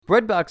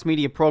Breadbox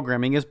Media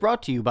Programming is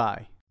brought to you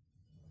by...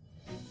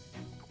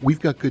 We've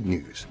got good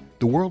news.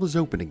 The world is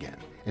open again,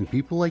 and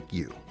people like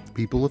you,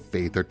 people of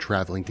faith, are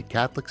traveling to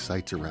Catholic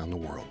sites around the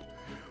world.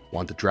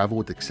 Want to travel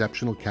with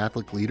exceptional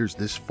Catholic leaders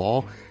this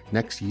fall,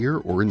 next year,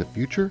 or in the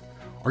future?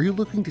 Are you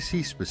looking to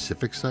see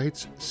specific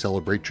sites,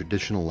 celebrate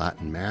traditional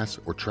Latin Mass,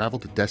 or travel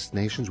to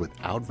destinations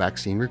without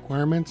vaccine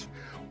requirements?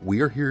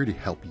 We are here to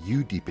help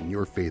you deepen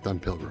your faith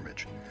on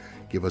pilgrimage.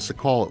 Give us a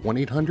call at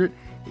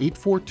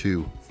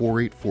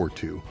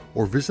 1-800-842-4842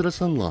 or visit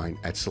us online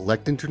at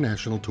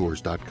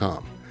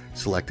selectinternationaltours.com.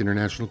 Select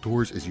International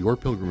Tours is your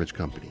pilgrimage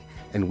company,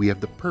 and we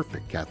have the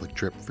perfect Catholic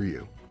trip for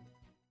you.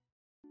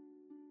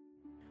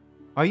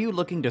 Are you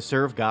looking to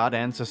serve God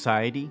and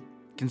society?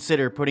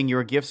 Consider putting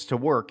your gifts to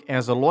work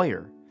as a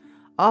lawyer.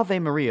 Ave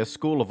Maria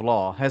School of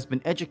Law has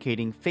been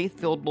educating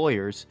faith-filled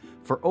lawyers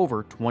for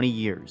over 20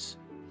 years.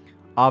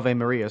 Ave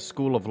Maria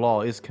School of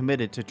Law is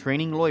committed to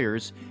training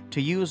lawyers to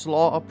use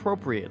law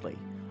appropriately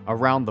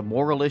around the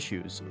moral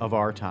issues of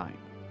our time.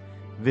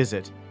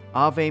 Visit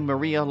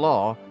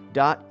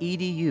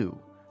avemarialaw.edu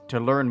to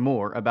learn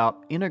more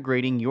about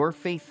integrating your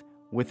faith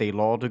with a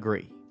law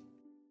degree.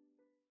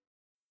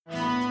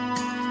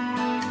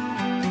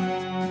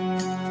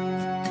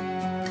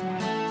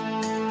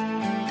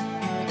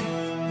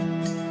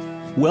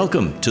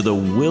 Welcome to the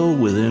Will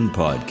Within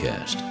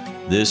podcast.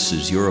 This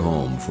is your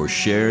home for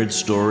shared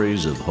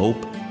stories of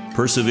hope,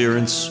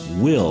 perseverance,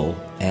 will,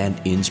 and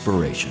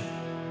inspiration.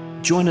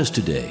 Join us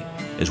today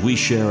as we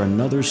share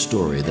another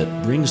story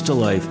that brings to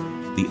life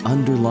the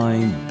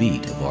underlying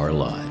beat of our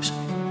lives.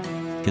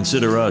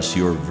 Consider us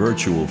your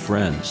virtual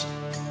friends.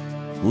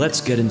 Let's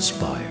get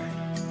inspired.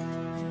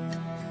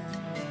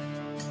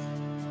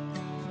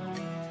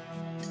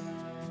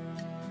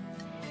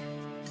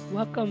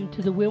 Welcome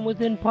to the Will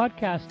Within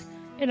podcast,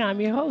 and I'm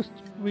your host,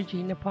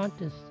 Regina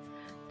Pontus.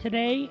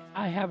 Today,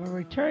 I have a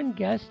return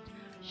guest.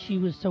 She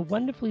was so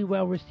wonderfully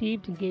well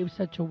received and gave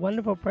such a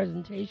wonderful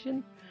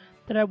presentation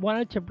that I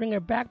wanted to bring her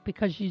back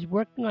because she's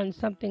working on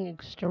something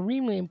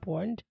extremely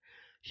important.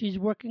 She's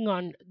working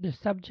on the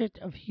subject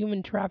of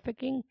human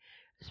trafficking,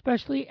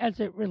 especially as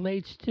it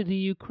relates to the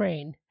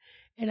Ukraine.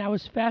 And I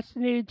was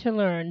fascinated to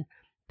learn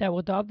that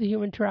with all the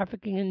human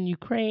trafficking in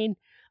Ukraine,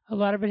 a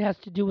lot of it has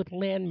to do with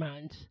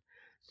landmines.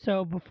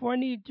 So before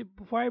I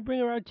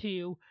bring her out to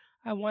you,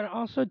 I want to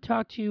also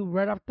talk to you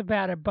right off the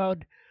bat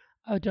about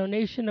a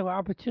donation of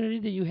opportunity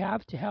that you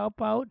have to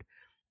help out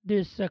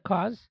this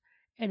cause,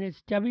 and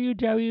it's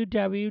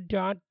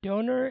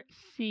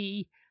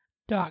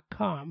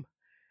www.donorc.com,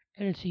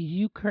 and it's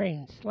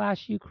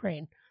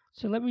Ukraine/Ukraine.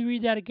 So let me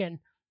read that again: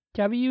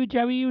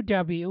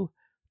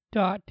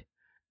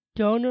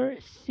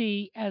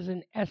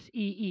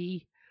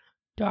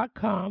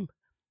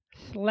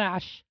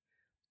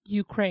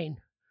 www.donorc.com/Ukraine.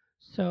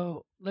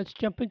 So let's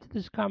jump into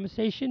this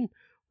conversation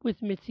with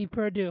Mitzi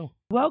Perdue.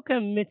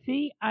 Welcome,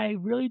 Mitzi. I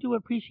really do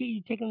appreciate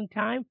you taking the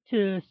time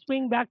to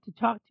swing back to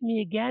talk to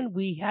me again.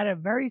 We had a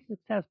very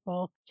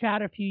successful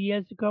chat a few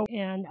years ago,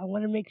 and I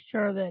want to make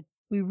sure that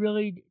we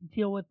really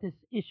deal with this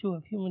issue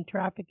of human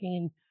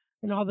trafficking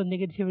and all the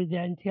negativity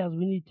that entails.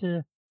 We need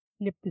to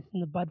nip this in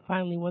the bud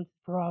finally once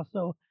and for all.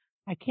 So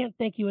I can't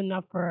thank you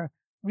enough for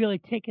really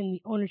taking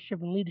the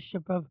ownership and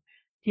leadership of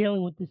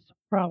dealing with this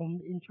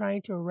problem and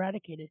trying to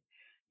eradicate it.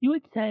 You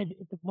had said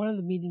at one of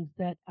the meetings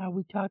that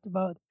we talked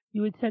about,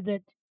 you had said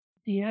that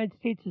the United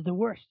States is the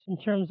worst in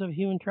terms of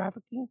human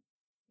trafficking,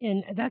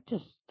 and that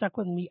just stuck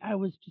with me. I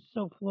was just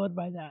so floored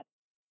by that.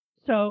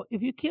 So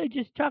if you could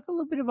just talk a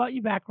little bit about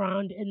your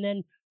background, and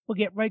then we'll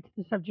get right to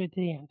the subject at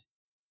the end.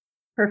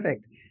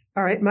 Perfect.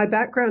 All right. My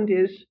background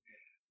is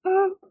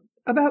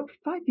about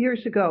 5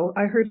 years ago,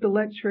 I heard a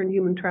lecture on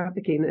human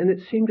trafficking, and it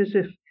seemed as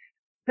if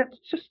that's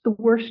just the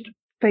worst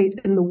fate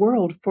in the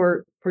world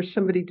for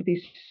somebody to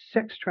be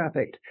sex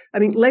trafficked. I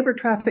mean, labor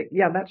traffic,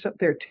 yeah, that's up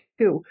there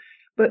too.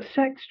 But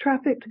sex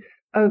trafficked,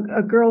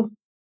 a girl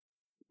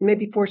may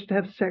be forced to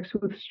have sex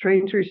with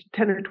strangers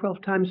 10 or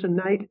 12 times a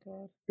night,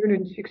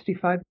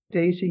 365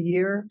 days a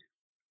year,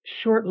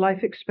 short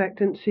life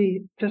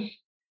expectancy, just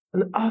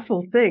an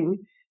awful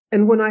thing.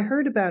 And when I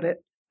heard about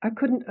it, I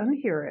couldn't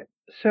unhear it.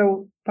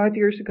 So 5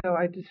 years ago,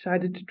 I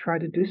decided to try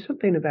to do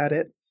something about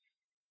it.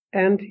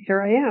 And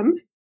here I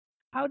am.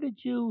 How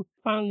did you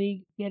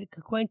finally get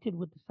acquainted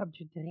with the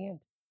subject at hand?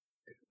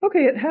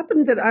 Okay, it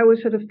happened that I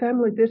was at a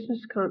family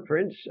business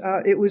conference.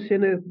 It was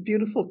in a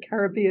beautiful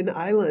Caribbean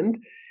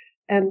island.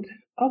 And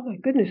oh my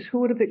goodness, who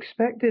would have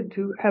expected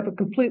to have a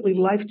completely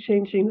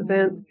life-changing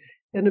event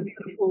in a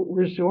beautiful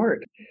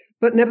resort?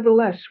 But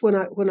nevertheless, when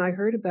I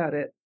heard about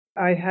it,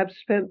 I have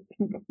spent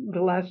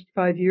the last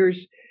 5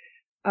 years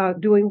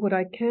doing what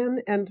I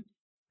can. And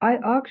I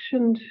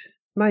auctioned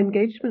my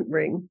engagement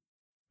ring.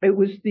 It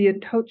was the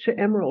Atocha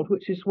Emerald,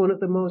 which is one of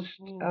the most,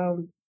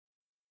 now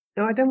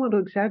I don't want to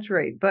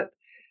exaggerate, but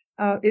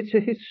it's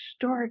a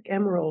historic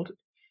emerald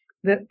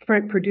that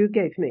Frank Perdue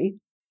gave me.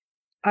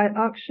 I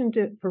auctioned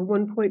it for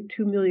 $1.2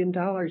 million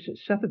at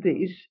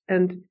Sotheby's.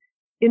 And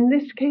in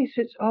this case,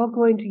 it's all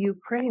going to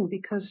Ukraine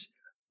because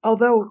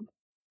although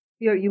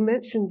You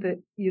mentioned that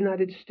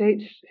United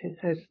States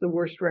has the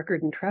worst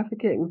record in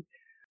trafficking,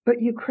 but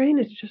Ukraine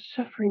is just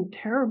suffering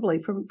terribly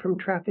from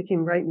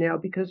trafficking right now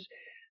because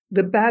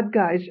the bad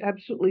guys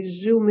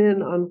absolutely zoom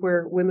in on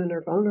where women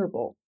are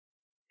vulnerable.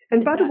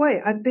 And Is by the that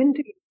way, I've been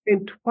to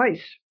Ukraine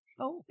twice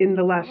oh? in the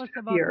Tell last us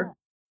about year.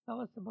 that.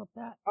 Tell us about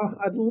that. Oh,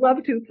 I'd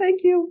love to.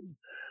 Thank you.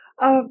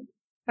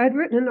 I'd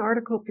written an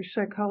article for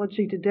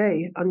Psychology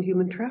Today on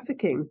human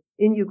trafficking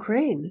in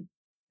Ukraine,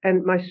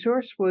 and my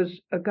source was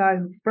a guy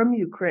from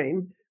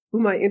Ukraine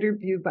whom I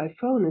interviewed by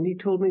phone, and he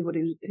told me what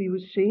he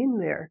was seeing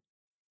there.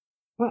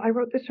 Well, I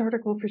wrote this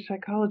article for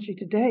Psychology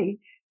Today,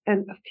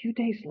 and a few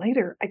days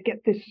later, I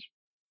get this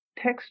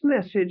text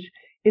message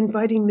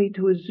inviting me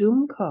to a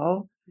Zoom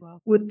call Wow.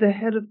 with the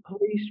head of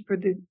police for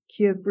the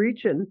Kiev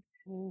region.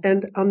 Mm.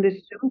 And on this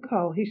Zoom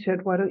call, he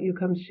said, "Why don't you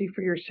come see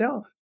for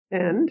yourself?"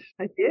 And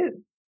I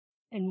did.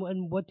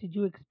 And what did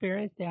you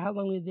experience there? How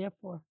long were you there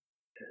for?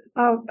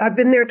 I've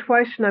been there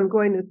twice and I'm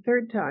going a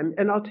third time.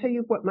 And I'll tell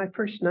you what my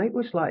first night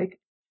was like.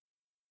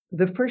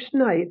 The first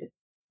night,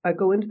 I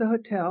go into the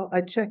hotel,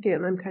 I check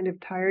in, I'm kind of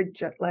tired,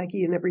 jet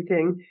laggy and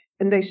everything.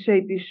 And they say,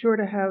 be sure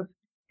to have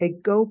a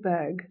go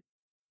bag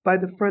by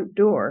the front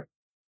door.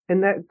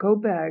 And that go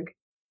bag,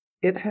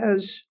 it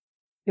has,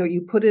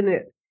 you put in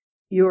it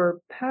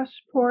your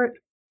passport,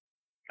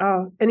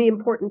 any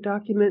important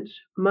documents,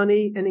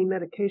 money, any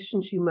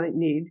medications you might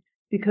need.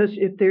 Because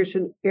if there's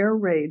an air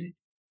raid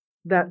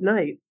that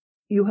night,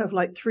 you have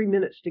like 3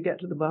 minutes to get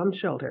to the bomb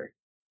shelter.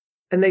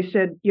 And they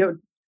said,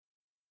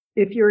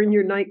 if you're in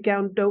your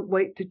nightgown, don't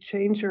wait to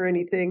change or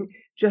anything,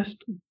 just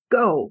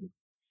go.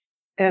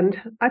 And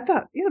I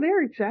thought,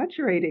 they're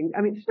exaggerating.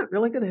 I mean, it's not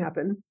really going to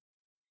happen.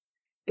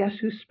 Guess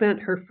who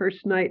spent her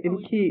first night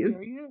in Kiev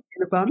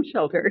in a bomb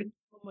shelter?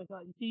 Oh my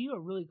God! So you are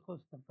really close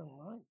to the front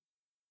line.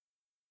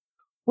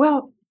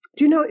 Well,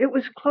 it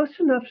was close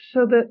enough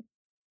so that,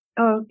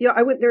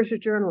 I went there as a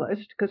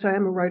journalist because I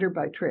am a writer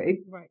by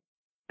trade. Right.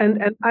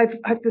 And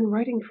I've been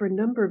writing for a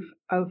number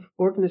of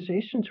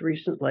organizations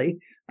recently.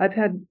 I've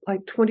had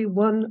like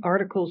 21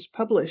 articles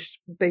published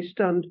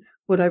based on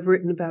what I've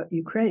written about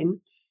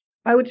Ukraine.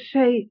 I would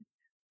say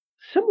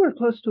somewhere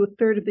close to a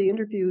third of the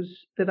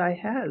interviews that I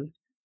had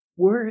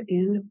were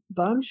in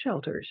bomb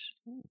shelters.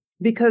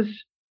 Because,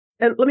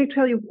 and let me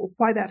tell you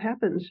why that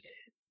happens.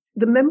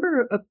 The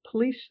member of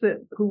police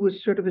who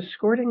was sort of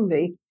escorting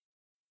me,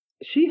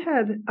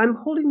 I'm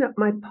holding up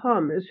my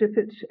palm as if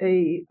it's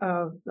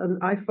an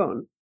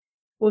iPhone.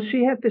 Well,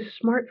 she had this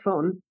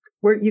smartphone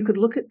where you could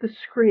look at the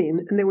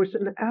screen and there was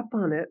an app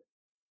on it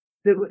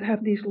that would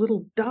have these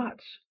little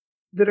dots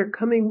that are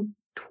coming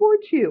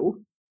towards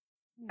you.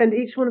 And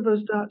each one of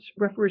those dots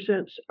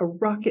represents a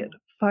rocket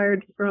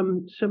fired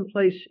from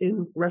someplace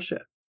in Russia.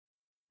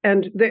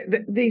 And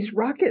these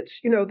rockets,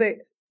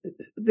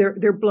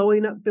 they're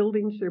blowing up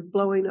buildings, they're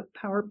blowing up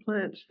power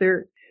plants,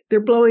 they're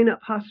blowing up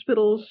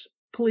hospitals,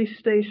 police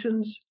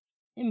stations.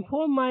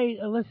 Inform my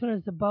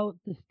listeners about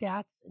the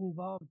stats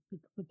involved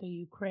with the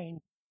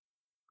Ukraine,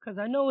 because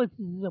I know this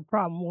is a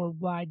problem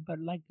worldwide, but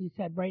like you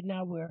said, right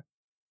now we're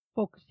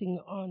focusing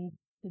on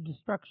the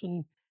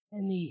destruction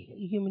and the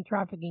human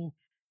trafficking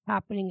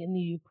happening in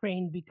the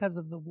Ukraine because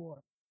of the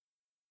war.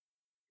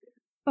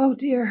 Oh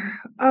dear.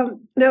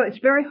 No, it's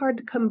very hard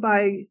to come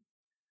by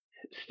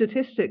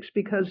statistics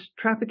because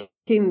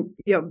trafficking,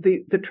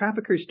 the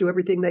traffickers do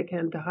everything they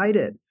can to hide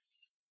it.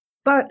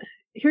 But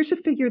here's a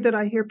figure that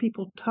I hear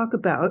people talk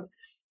about,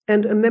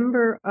 and a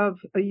member of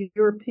a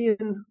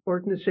European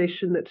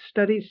organization that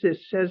studies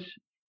this says,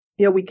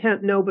 we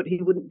can't know, but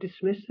he wouldn't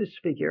dismiss this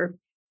figure.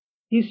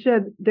 He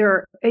said there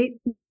are 8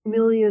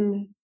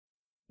 million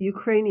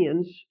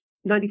Ukrainians,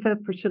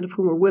 95% of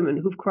whom are women,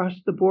 who've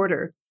crossed the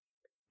border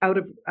out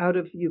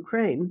of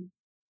Ukraine.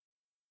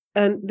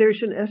 And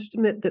there's an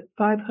estimate that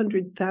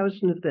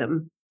 500,000 of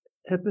them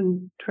have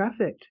been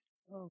trafficked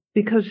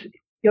because,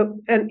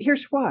 and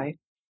here's why.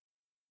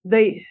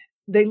 They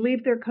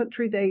leave their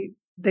country.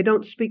 They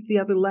don't speak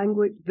the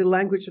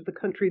language of the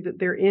country that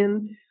they're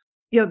in.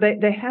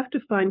 They have to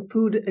find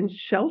food and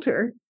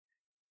shelter.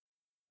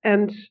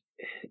 And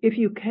if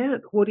you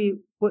can't, what do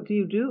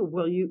you do?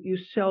 Well, you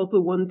sell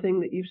the one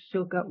thing that you've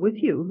still got with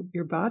you,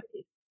 your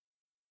body.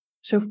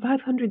 So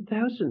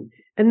 500,000.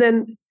 And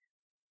then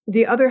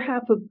the other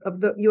half of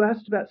you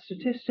asked about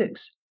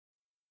statistics.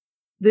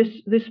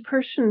 This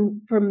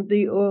person from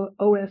the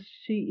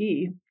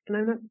OSCE, and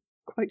I'm not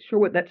quite sure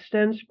what that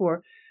stands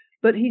for,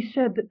 but he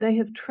said that they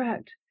have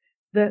tracked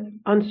that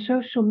on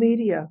social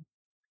media,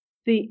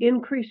 the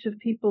increase of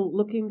people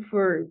looking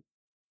for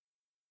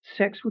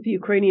sex with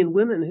Ukrainian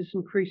women has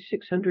increased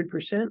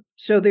 600%.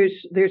 So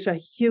there's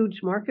a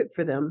huge market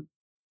for them.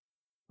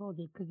 Oh,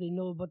 because they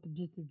know about the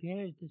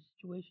disadvantage, the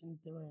situations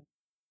they're in.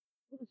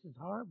 Oh, this is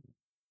horrible.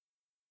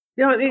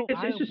 Yeah,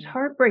 it's just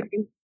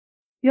heartbreaking.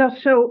 Yeah,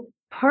 so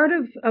part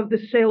of the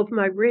sale of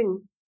my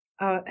ring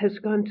has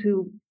gone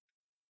to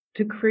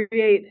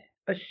create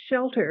a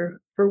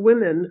shelter for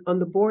women on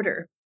the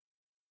border.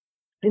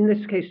 In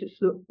this case, it's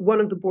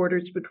one of the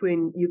borders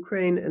between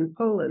Ukraine and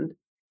Poland.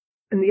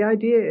 And the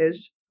idea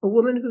is a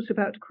woman who's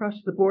about to cross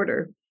the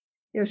border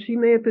She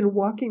may have been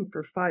walking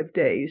for 5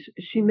 days.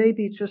 She may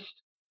be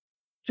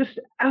just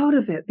out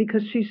of it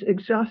because she's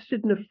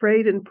exhausted and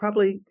afraid and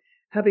probably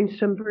having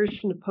some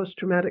version of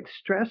post-traumatic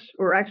stress,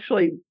 or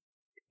actually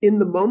in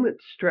the moment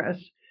stress.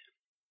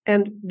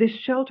 And this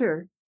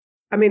shelter,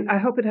 I mean, I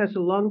hope it has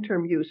a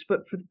long-term use,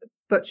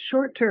 but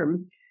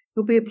short-term,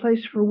 it'll be a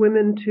place for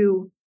women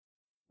to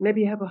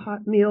maybe have a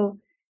hot meal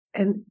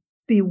and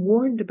be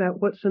warned about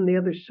what's on the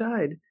other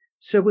side.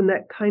 So when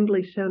that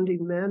kindly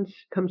sounding man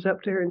comes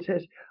up to her and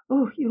says,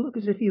 "Oh, you look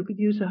as if you could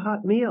use a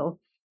hot meal,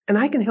 and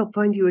I can help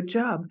find you a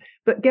job,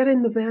 but get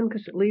in the van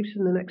because it leaves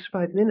in the next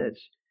 5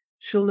 minutes,"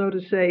 she'll know to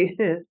say,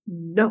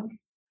 "No."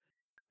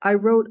 I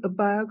wrote a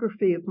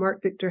biography of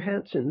Mark Victor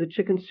Hansen, the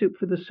Chicken Soup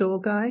for the Soul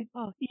guy.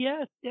 Oh,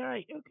 yes,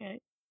 right, okay.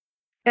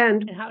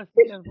 And And how it's,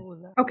 successful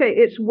was that? okay,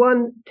 it's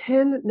won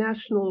 10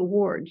 national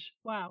awards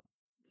Wow.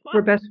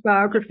 for best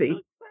biography,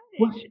 That's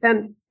so exciting.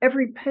 and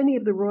every penny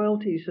of the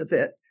royalties of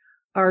it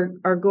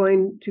are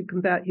going to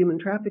combat human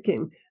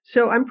trafficking.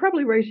 So I'm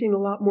probably raising a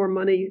lot more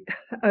money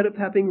out of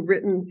having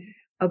written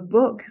a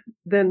book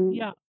than.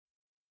 Yeah.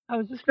 I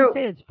was just So gonna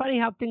say it's funny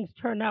how things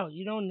turn out.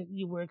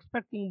 You were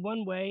expecting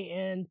one way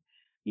and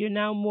you're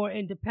now more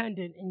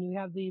independent and you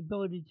have the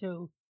ability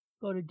to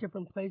go to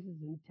different places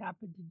and tap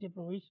into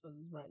different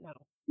resources right now.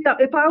 yeah,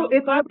 So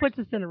God puts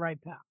us in the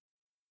right path.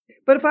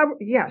 but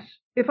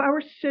if I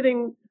were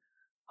sitting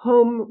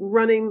home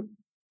running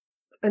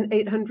an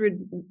 800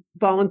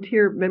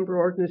 volunteer member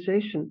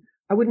organization,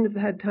 I wouldn't have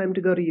had time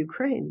to go to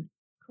Ukraine.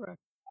 Correct.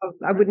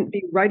 I wouldn't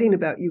be writing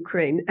about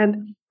Ukraine.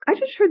 And I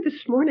just heard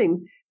this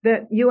morning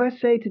that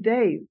USA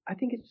Today, I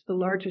think it's the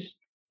largest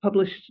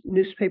published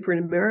newspaper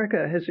in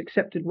America, has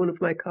accepted one of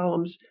my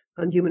columns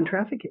on human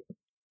trafficking.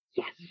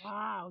 Yes.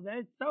 Wow,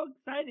 that's so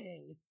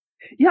exciting.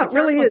 Yeah, It's it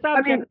really a is.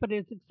 subject, but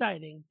it's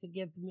exciting to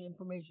get the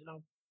information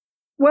out.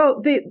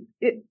 Well,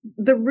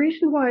 the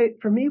reason why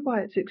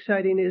it's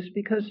exciting is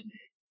because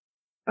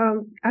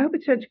I hope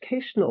it's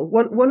educational.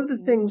 One of the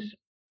things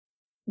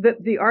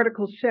that the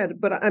article said,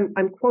 but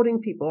I'm quoting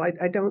people. I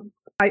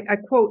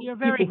quote. You're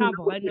very people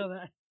humble. I know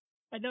that.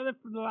 I know that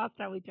from the last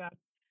time we talked.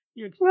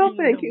 You're Well,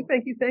 extremely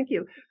thank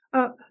you.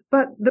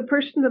 But the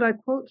person that I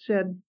quote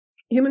said,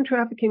 human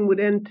trafficking would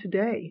end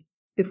today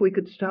if we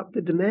could stop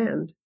the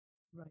demand.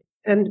 Right.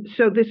 And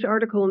so this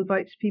article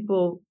invites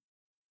people,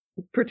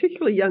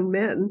 particularly young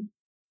men,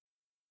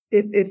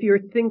 if you're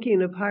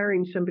thinking of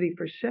hiring somebody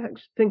for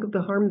sex, think of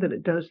the harm that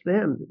it does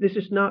them. This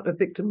is not a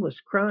victimless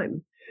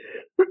crime.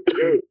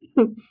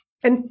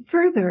 And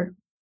further,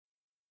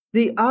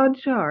 the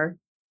odds are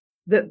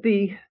that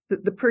the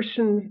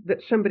person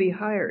that somebody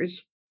hires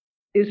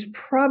is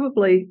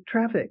probably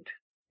trafficked.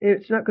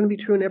 It's not going to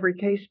be true in every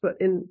case, but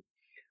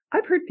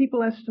I've heard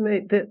people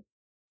estimate that,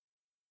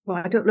 well,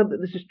 I don't know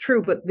that this is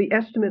true, but the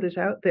estimate is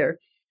out there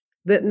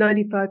that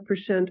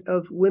 95%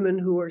 of women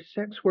who are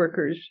sex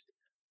workers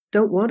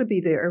don't want to be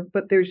there,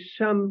 but there's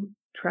some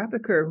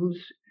trafficker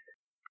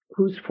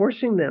who's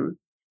forcing them.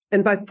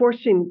 And by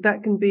forcing,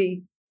 that can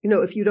be,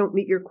 if you don't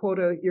meet your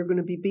quota, you're going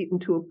to be beaten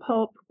to a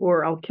pulp,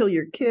 or I'll kill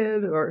your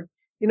kid, or,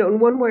 in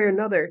one way or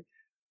another.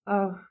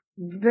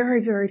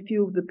 Very, very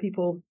few of the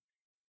people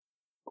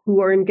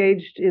who are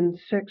engaged in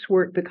sex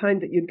work, the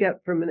kind that you'd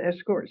get from an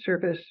escort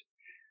service,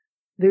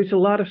 there's a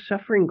lot of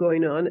suffering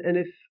going on. And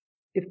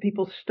if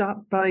people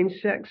stopped buying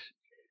sex,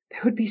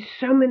 there would be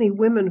so many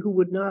women who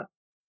would not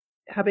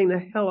having a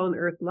hell on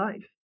earth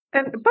life.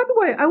 And by the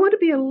way, I want to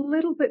be a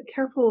little bit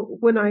careful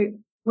when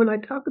I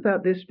talk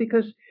about this,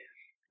 because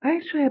I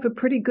actually have a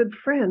pretty good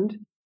friend.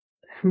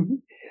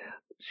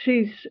 She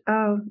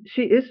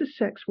is a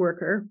sex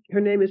worker.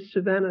 Her name is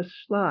Savannah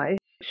Sly.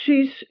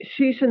 She's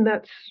in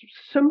that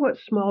somewhat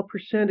small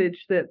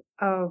percentage that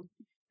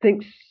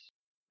thinks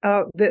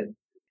that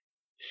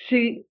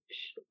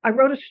I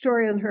wrote a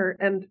story on her,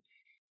 and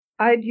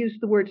I'd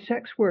used the word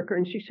sex worker,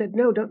 and she said,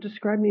 "No, don't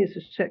describe me as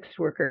a sex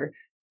worker.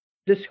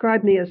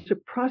 Describe me as a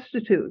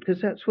prostitute,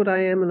 because that's what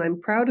I am, and I'm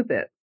proud of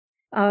it."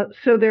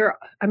 So there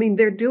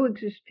do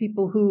exist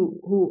people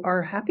who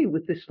are happy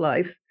with this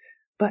life,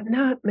 but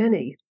not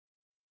many.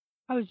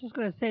 I was just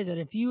going to say that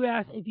if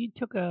you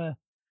took a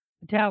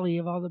tally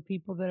of all the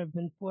people that have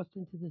been forced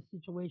into this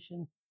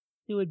situation,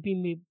 it would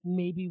be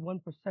maybe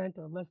 1%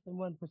 or less than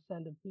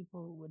 1% of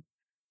people who would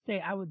say,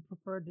 "I would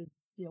prefer to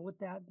deal with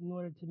that in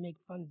order to make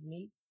funds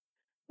meet."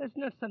 That's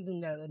not something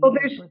that a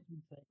normal person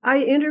would say. I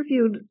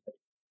interviewed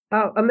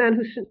a man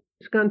who's since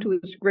gone to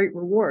his great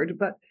reward,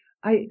 but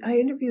I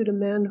interviewed a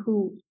man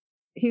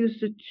he was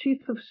the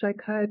chief of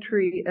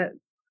psychiatry at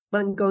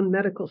Langone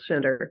Medical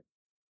Center.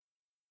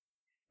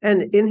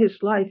 And in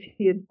his life,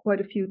 he had quite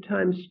a few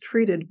times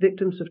treated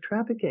victims of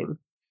trafficking.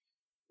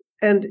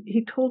 And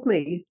he told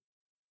me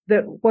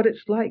that what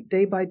it's like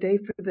day by day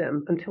for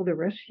them until they're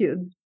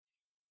rescued.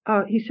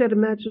 He said,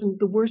 imagine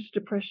the worst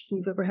depression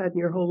you've ever had in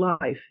your whole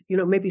life.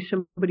 Maybe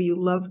somebody you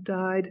loved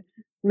died.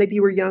 Maybe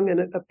you were young and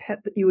a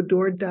pet that you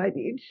adored died,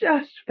 and you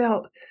just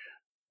felt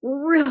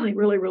really,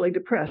 really, really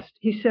depressed.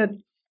 He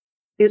said,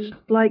 it's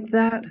like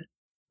that,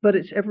 but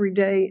it's every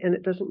day and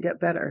it doesn't get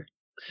better.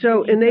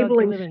 So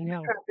enabling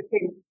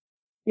trafficking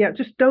Yeah,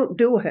 just don't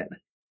do it.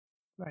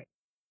 Right.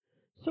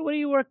 So what are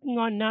you working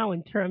on now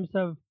in terms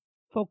of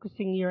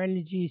focusing your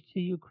energies to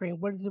Ukraine?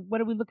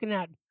 What are we looking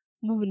at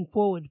moving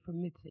forward for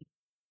Mitzi?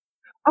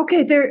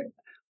 Okay,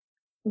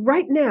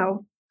 right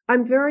now,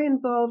 I'm very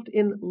involved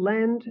in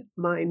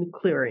landmine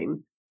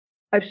clearing.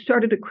 I've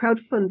started a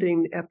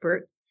crowdfunding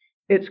effort.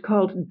 It's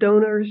called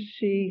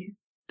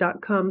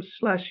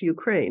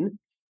donorc.com/Ukraine,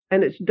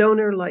 and it's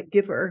donor like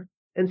giver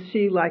and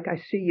see like I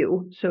see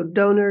you. So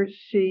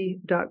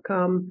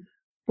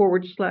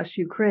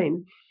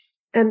donorc.com/Ukraine.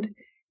 And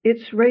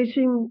it's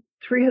raising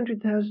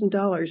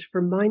 $300,000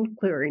 for mine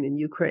clearing in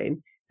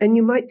Ukraine. And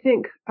you might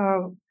think,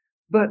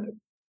 but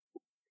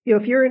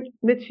if you're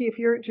Mitzi, if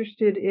you're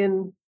interested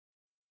in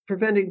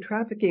preventing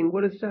trafficking,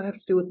 what does that have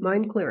to do with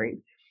mine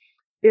clearing?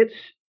 It's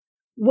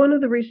one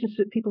of the reasons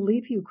that people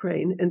leave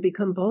Ukraine and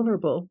become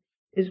vulnerable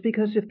is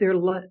because if there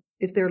are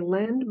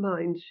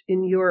landmines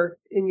in your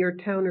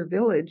town or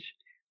village,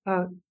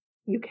 uh,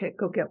 you can't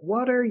go get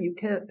water. You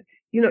can't,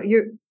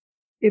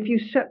 if you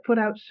set foot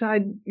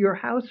outside your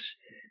house,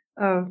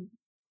 uh,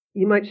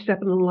 you might step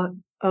in a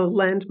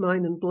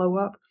landmine and blow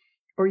up,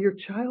 or your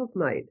child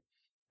might.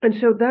 And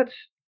so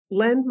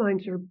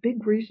landmines are a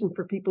big reason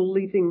for people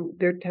leaving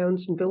their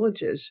towns and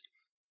villages.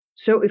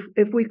 So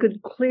if we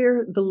could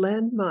clear the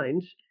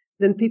landmines,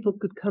 then people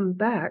could come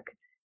back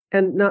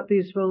and not be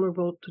as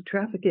vulnerable to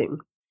trafficking.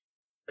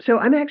 So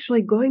I'm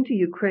actually going to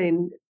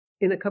Ukraine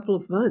in a couple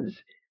of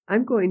months.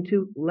 I'm going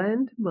to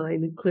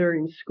landmine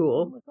clearing Oh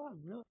school. my God,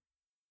 really?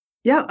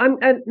 Yeah,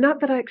 and not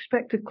that I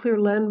expect to clear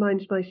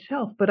landmines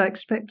myself, but I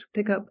expect to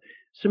pick up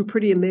some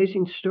pretty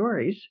amazing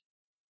stories,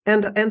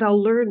 and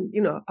I'll learn.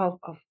 I'll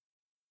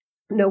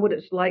know what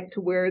it's like to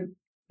wear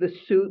the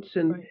suits,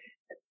 and Right.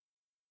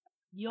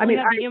 You I only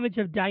mean, have the image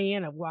of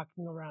Diana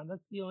walking around.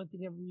 That's the only thing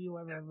you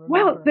ever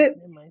well,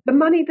 remember in mind. the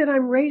money that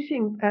I'm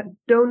raising at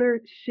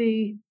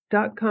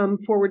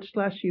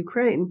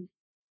donorc.com/Ukraine,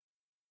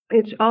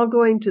 it's all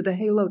going to the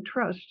Halo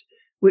Trust,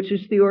 which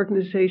is the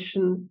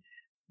organization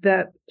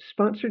that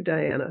sponsored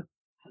Diana.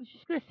 I was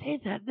just gonna say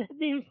that. That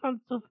name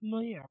sounds so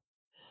familiar.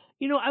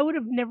 I would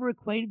have never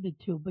equated the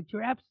two, but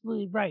you're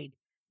absolutely right.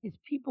 Is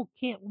people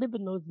can't live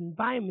in those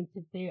environments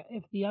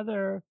if the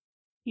other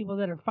people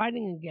that are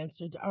fighting against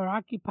it are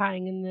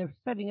occupying and they're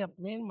setting up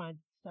landmines and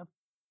stuff,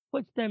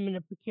 puts them in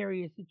a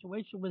precarious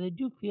situation where they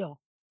do feel,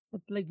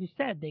 but like you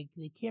said, they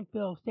can't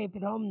feel safe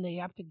at home and they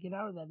have to get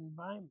out of that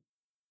environment.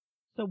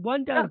 So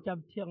one Yeah, does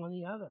dovetail on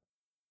the other.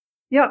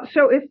 yeah.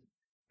 So if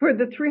for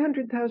the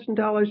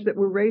 $300,000 that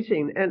we're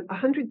raising, and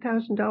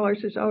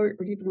 $100,000 has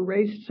already been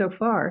raised so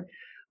far,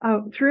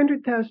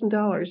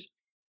 $300,000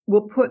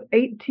 will put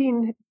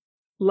 18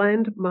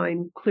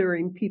 landmine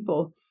clearing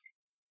people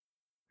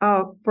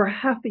for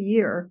half a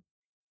year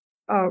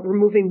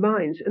removing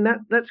mines, and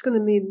that's going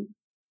to mean,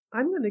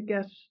 I'm going to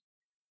guess,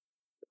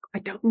 I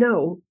don't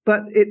know,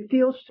 but it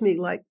feels to me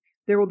like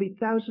there will be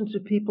thousands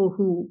of people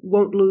who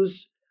won't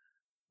lose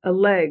a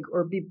leg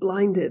or be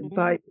blinded Hmm.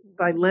 by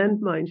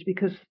landmines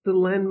because the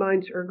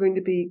landmines are going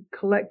to be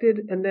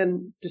collected and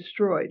then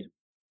destroyed.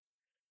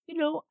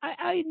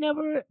 I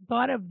never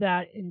thought of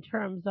that in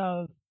terms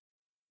of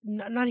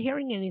not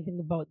hearing anything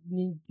about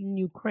in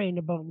Ukraine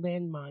about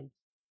landmine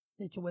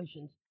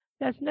situations.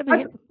 That's never I,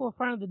 hit the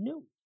forefront of the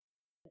news.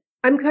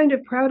 I'm kind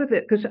of proud of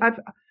it because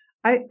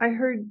I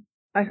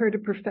heard a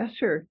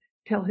professor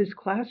tell his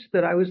class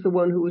that I was the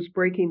one who was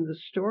breaking the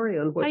story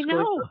on I what's going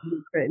know. on in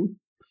Ukraine.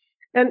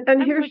 And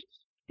I'm here's like,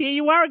 there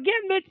you are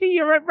again, Mitzi.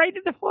 You're right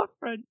at the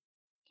forefront.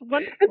 It's And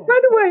wonderful. by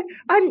the way,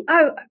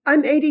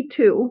 I'm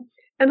 82,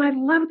 and I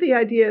love the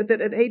idea that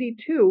at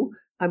 82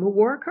 I'm a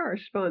war Oh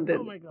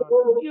correspondent. my God,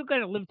 you're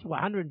gonna live to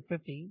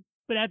 150,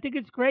 but I think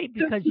it's great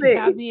Just because you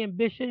have me. the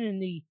ambition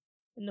and the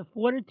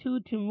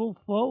fortitude to move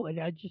forward.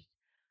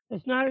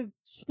 It's not an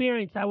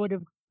experience I would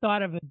have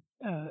thought of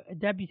a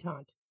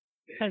debutante.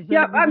 Because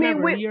Yeah, I mean,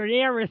 remember, you're an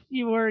heiress.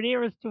 You were an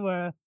heiress to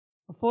a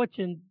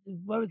fortune.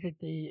 What was it?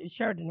 The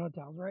Sheraton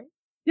hotels, right?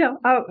 yeah,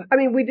 I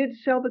mean, we did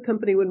sell the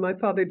company when my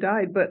father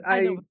died, but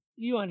I know. But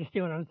you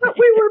understand what I'm but saying?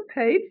 we were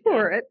paid Yeah.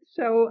 for it.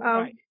 So,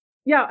 Right.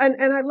 yeah,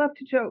 and I love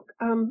to joke.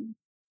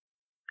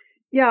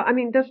 Yeah, I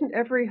mean, doesn't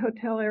every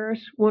hotel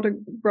heiress want to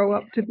grow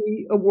up to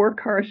be a war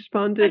I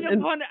correspondent? don't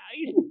And want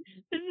to.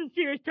 This is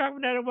serious talk,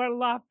 but I don't want to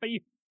laugh.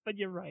 But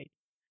you're right.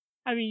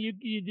 I mean,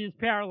 there's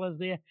parallels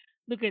there.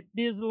 Look at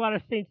there's a lot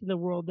of saints in the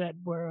world that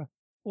were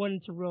born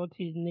into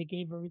royalties and they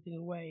gave everything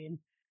away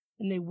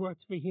and they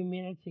worked for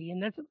humanity.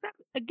 And that's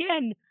exactly,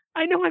 again,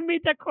 I know I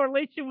made that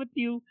correlation with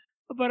you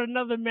about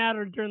another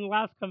matter during the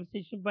last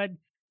conversation, but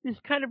this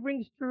kind of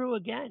rings true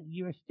again.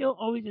 You're still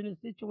always in a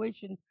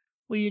situation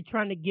where you're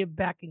trying to give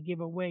back and give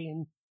away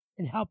and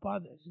help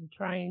others and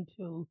trying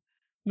to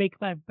make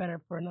life better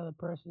for another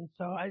person.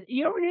 So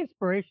you're an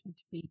inspiration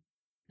to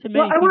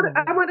well, many people, I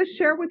really. want to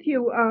share with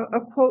you a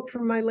quote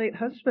from my late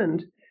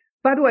husband.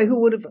 By the way, who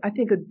would have, I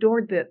think,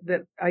 adored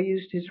that I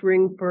used his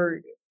ring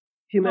for Oh, I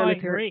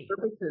humanitarian agree.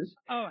 purposes.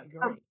 Oh, I Um,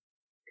 agree.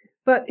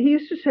 but he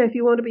used to say, if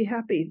you want to be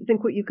happy,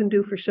 think what you can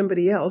do for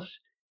somebody else.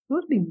 If you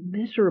want to be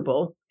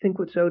miserable, think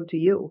what's owed to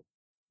you.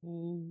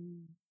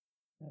 Mm.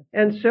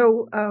 And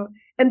so,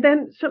 and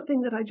then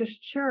something that I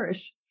just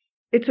cherish.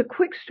 It's a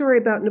quick story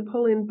about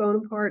Napoleon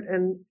Bonaparte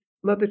and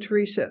Mother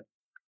Teresa.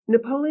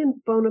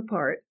 Napoleon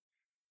Bonaparte,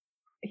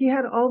 he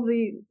had all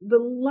the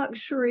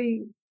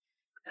luxury,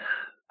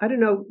 I don't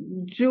know,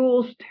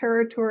 jewels,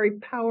 territory,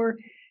 power,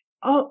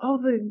 all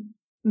the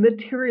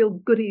material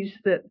goodies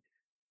that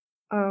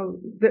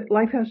that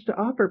life has to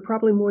offer,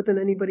 probably more than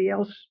anybody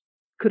else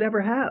could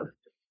ever have.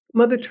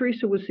 Mother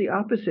Teresa was the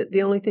opposite.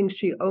 The only things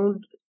she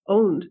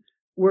owned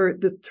were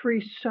the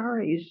 3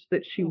 saris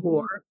that she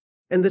wore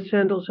and the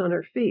sandals on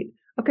her feet.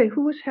 Okay,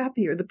 who was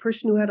happier, the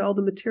person who had all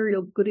the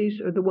material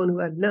goodies or the one who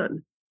had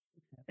none?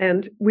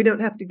 And we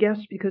don't have to guess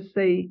because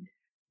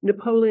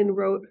Napoleon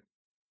wrote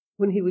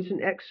when he was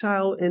in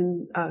exile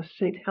in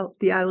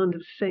the island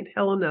of St.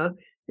 Helena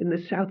in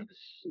the south,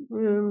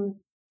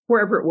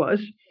 wherever it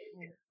was.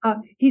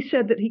 He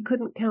said that he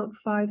couldn't count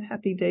 5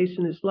 happy days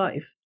in his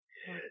life.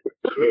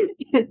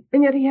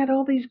 And yet he had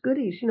all these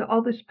goodies,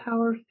 all this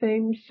power,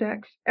 fame,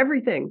 sex,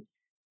 everything.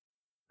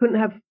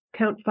 Couldn't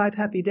count 5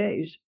 happy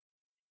days.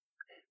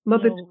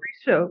 Mother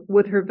Teresa,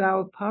 with her vow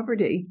of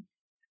poverty,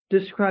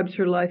 describes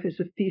her life as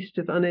a feast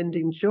of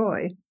unending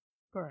joy.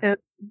 Correct. And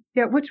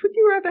yeah, which would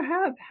you rather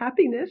have,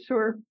 happiness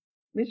or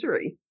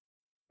misery?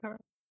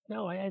 Correct.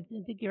 No, I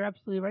think you're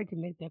absolutely right to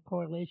make that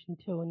correlation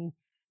too, and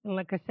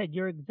like I said,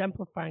 you're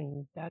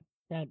exemplifying that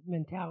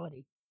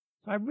mentality.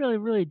 So I really,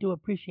 really do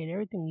appreciate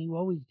everything you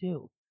always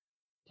do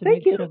to Thank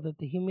make you. sure that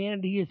the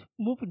humanity is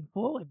moving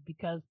forward,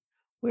 because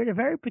we're in a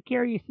very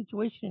precarious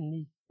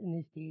situation in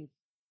these days.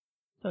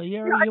 So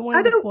you're one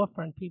of the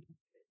forefront people.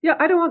 Yeah,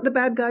 I don't want the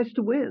bad guys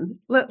to win.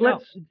 Let's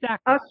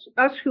exactly.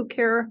 us who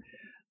care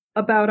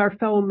about our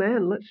fellow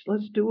men.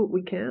 Let's do what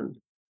we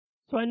can.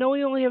 So I know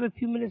we only have a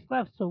few minutes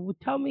left. So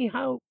tell me,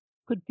 how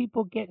could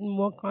people get in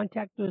more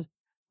contact with,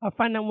 or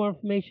find out more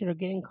information, or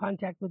get in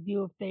contact with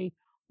you if they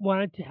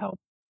wanted to help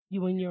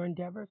you in your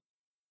endeavors?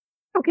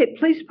 Okay,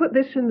 please put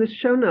this in the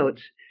show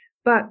notes.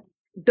 But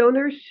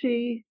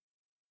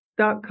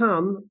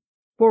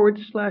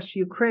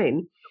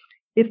DonorSee.com/Ukraine.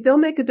 If they'll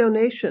make a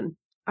donation,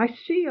 I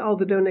see all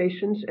the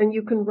donations, and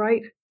you can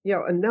write,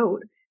 a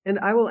note, and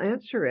I will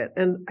answer it.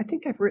 And I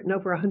think I've written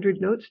over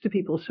 100 notes to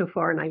people so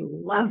far, and I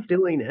love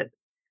doing it.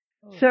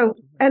 So,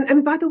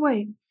 and by the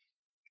way,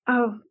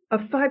 a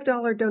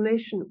 $5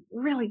 donation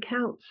really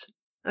counts.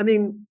 I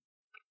mean,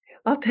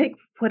 I'll take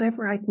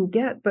whatever I can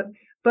get, but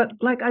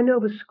like I know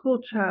of a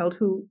school child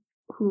who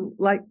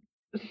like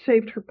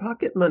saved her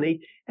pocket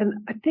money,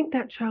 and I think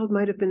that child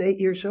might have been 8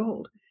 years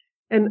old.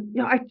 And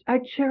I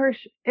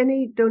cherish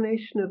any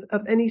donation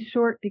of any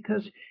sort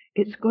because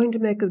it's going to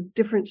make a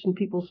difference in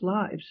people's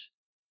lives.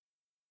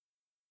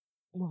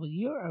 Well,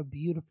 you're a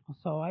beautiful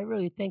soul. I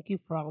really thank you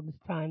for all this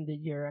time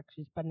that you're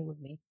actually spending with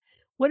me.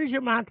 What is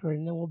your mantra?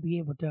 And then we'll be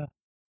able to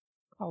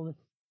call this.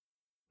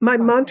 My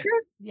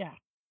mantra? Yeah.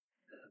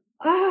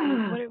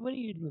 What do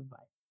you live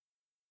by?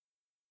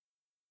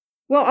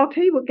 Well, I'll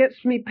tell you what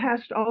gets me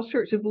past all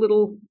sorts of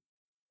little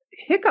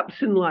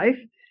hiccups in life,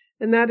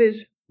 and that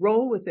is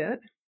roll with it.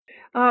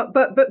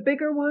 But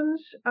bigger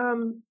ones,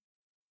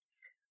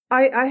 I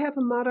have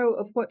a motto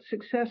of what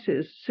success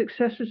is.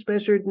 Success is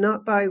measured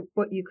not by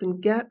what you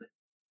can get,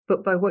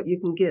 but by what you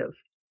can give.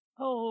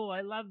 Oh,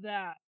 I love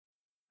that.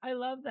 I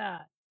love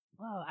that.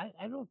 Well,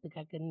 I don't think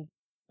I can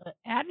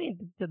add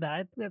anything to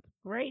that. That's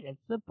great.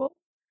 It's simple.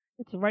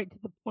 It's right to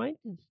the point.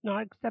 It's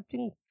not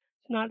accepting.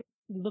 It's not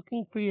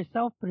looking for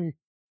yourself, but it's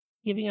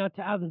giving out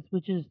to others,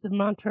 which is the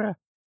mantra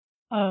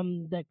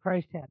that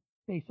Christ had.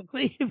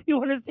 Basically, if you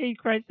want to say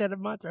Christ had a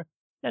mantra,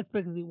 that's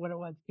basically what it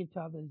was: give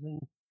to others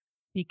and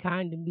be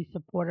kind and be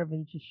supportive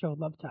and just show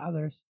love to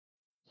others.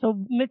 So,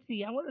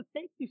 Mitzi, I want to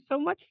thank you so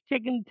much for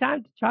taking the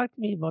time to talk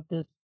to me about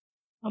this.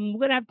 I'm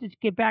gonna have to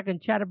get back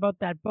and chat about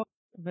that book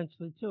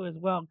eventually too, as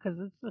well, because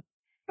it's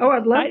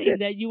exciting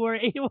that you were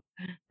able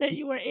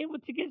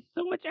to get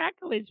so much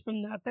accolades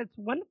from that. That's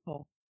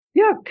wonderful.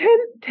 Yeah,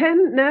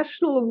 10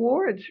 national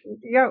awards.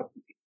 Yeah,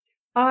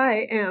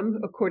 I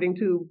am, according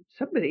to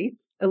somebody,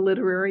 a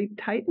literary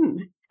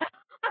titan.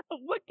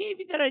 What gave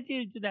you that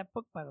idea to do that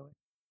book, by the way?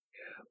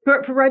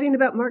 For writing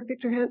about Mark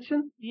Victor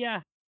Hansen?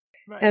 Yeah.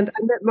 Right. And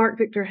I met Mark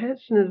Victor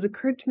Hansen, and it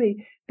occurred to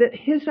me that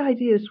his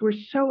ideas were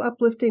so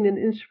uplifting and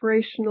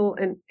inspirational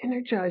and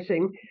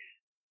energizing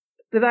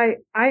that I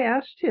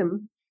asked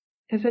him,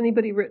 has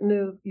anybody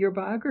written your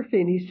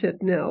biography? And he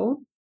said,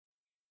 no.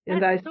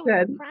 And That's I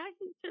said,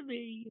 surprising to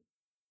me.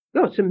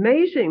 No, it's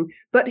amazing.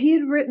 But he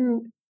had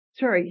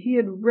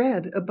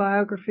read a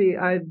biography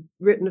I'd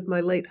written of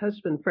my late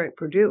husband, Frank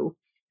Perdue,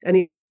 and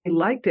he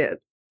liked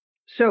it.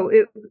 So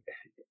it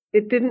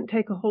didn't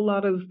take a whole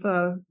lot of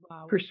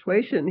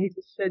persuasion. He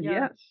just said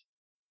yes.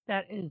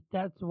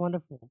 That's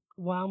wonderful.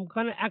 Well, I'm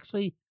gonna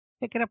actually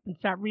pick it up and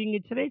start reading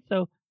it today.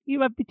 So you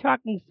might be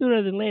talking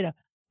sooner than later.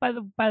 By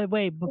the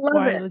way, before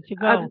I let you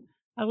go,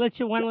 I want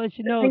to let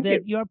you know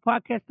that your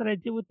podcast that I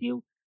did with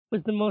you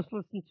was the most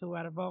listened to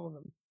out of all of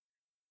them.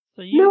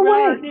 So you no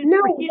are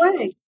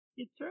way.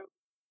 It's true.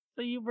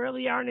 So you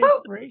really are an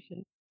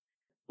inspiration.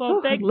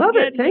 Well, thanks love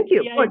again, it. Thank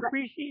Mitzi. you.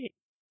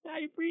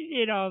 I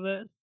appreciate all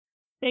this.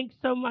 Thanks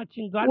so much,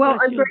 and God Well,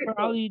 bless I'm you grateful.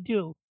 for all you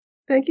do.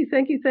 Thank you,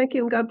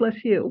 and God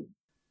bless you.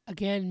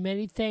 Again,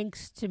 many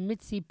thanks to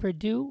Mitzi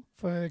Perdue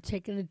for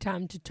taking the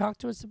time to talk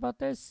to us about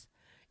this.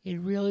 It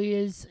really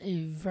is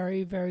a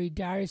very, very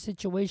dire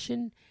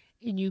situation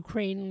in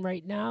Ukraine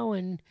right now,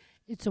 and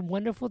it's a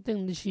wonderful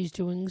thing that she's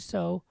doing.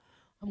 So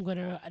I'm going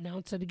to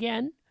announce it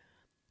again,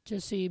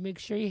 just so you make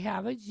sure you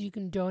have it. You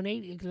can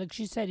donate. Like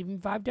she said, even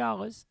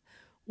 $5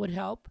 would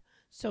help.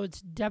 So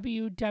it's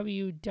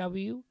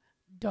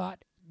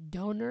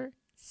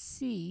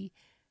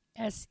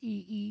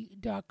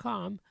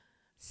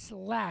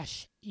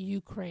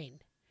www.donorcee.com/Ukraine.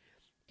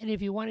 And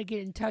if you want to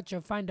get in touch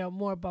or find out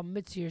more about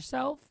Mitzi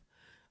yourself,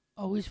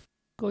 always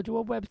go to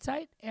our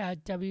website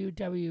at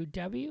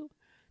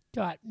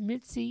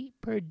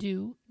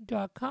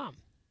www.mitzyperdue.com.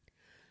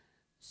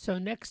 So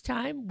next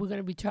time, we're going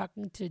to be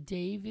talking to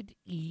David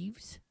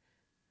Eves,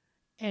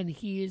 and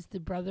he is the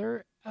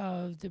brother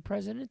of the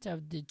president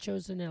of the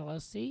Chosen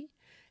LLC,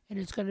 and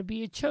it's going to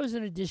be a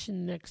Chosen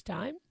edition next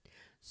time.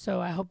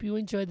 So I hope you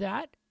enjoy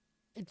that.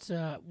 It's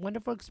a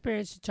wonderful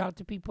experience to talk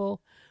to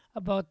people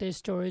about their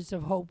stories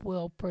of hope,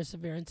 will,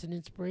 perseverance, and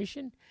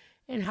inspiration,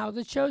 and how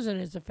the Chosen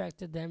has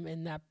affected them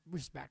in that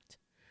respect.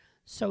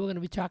 So we're going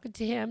to be talking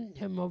to him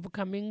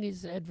overcoming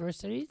his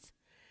adversities,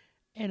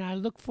 and I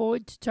look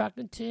forward to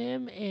talking to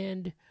him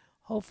and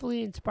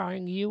hopefully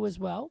inspiring you as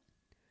well.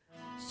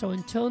 So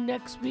until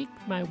next week,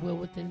 my Will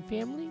Within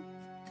family,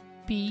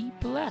 be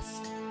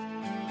blessed.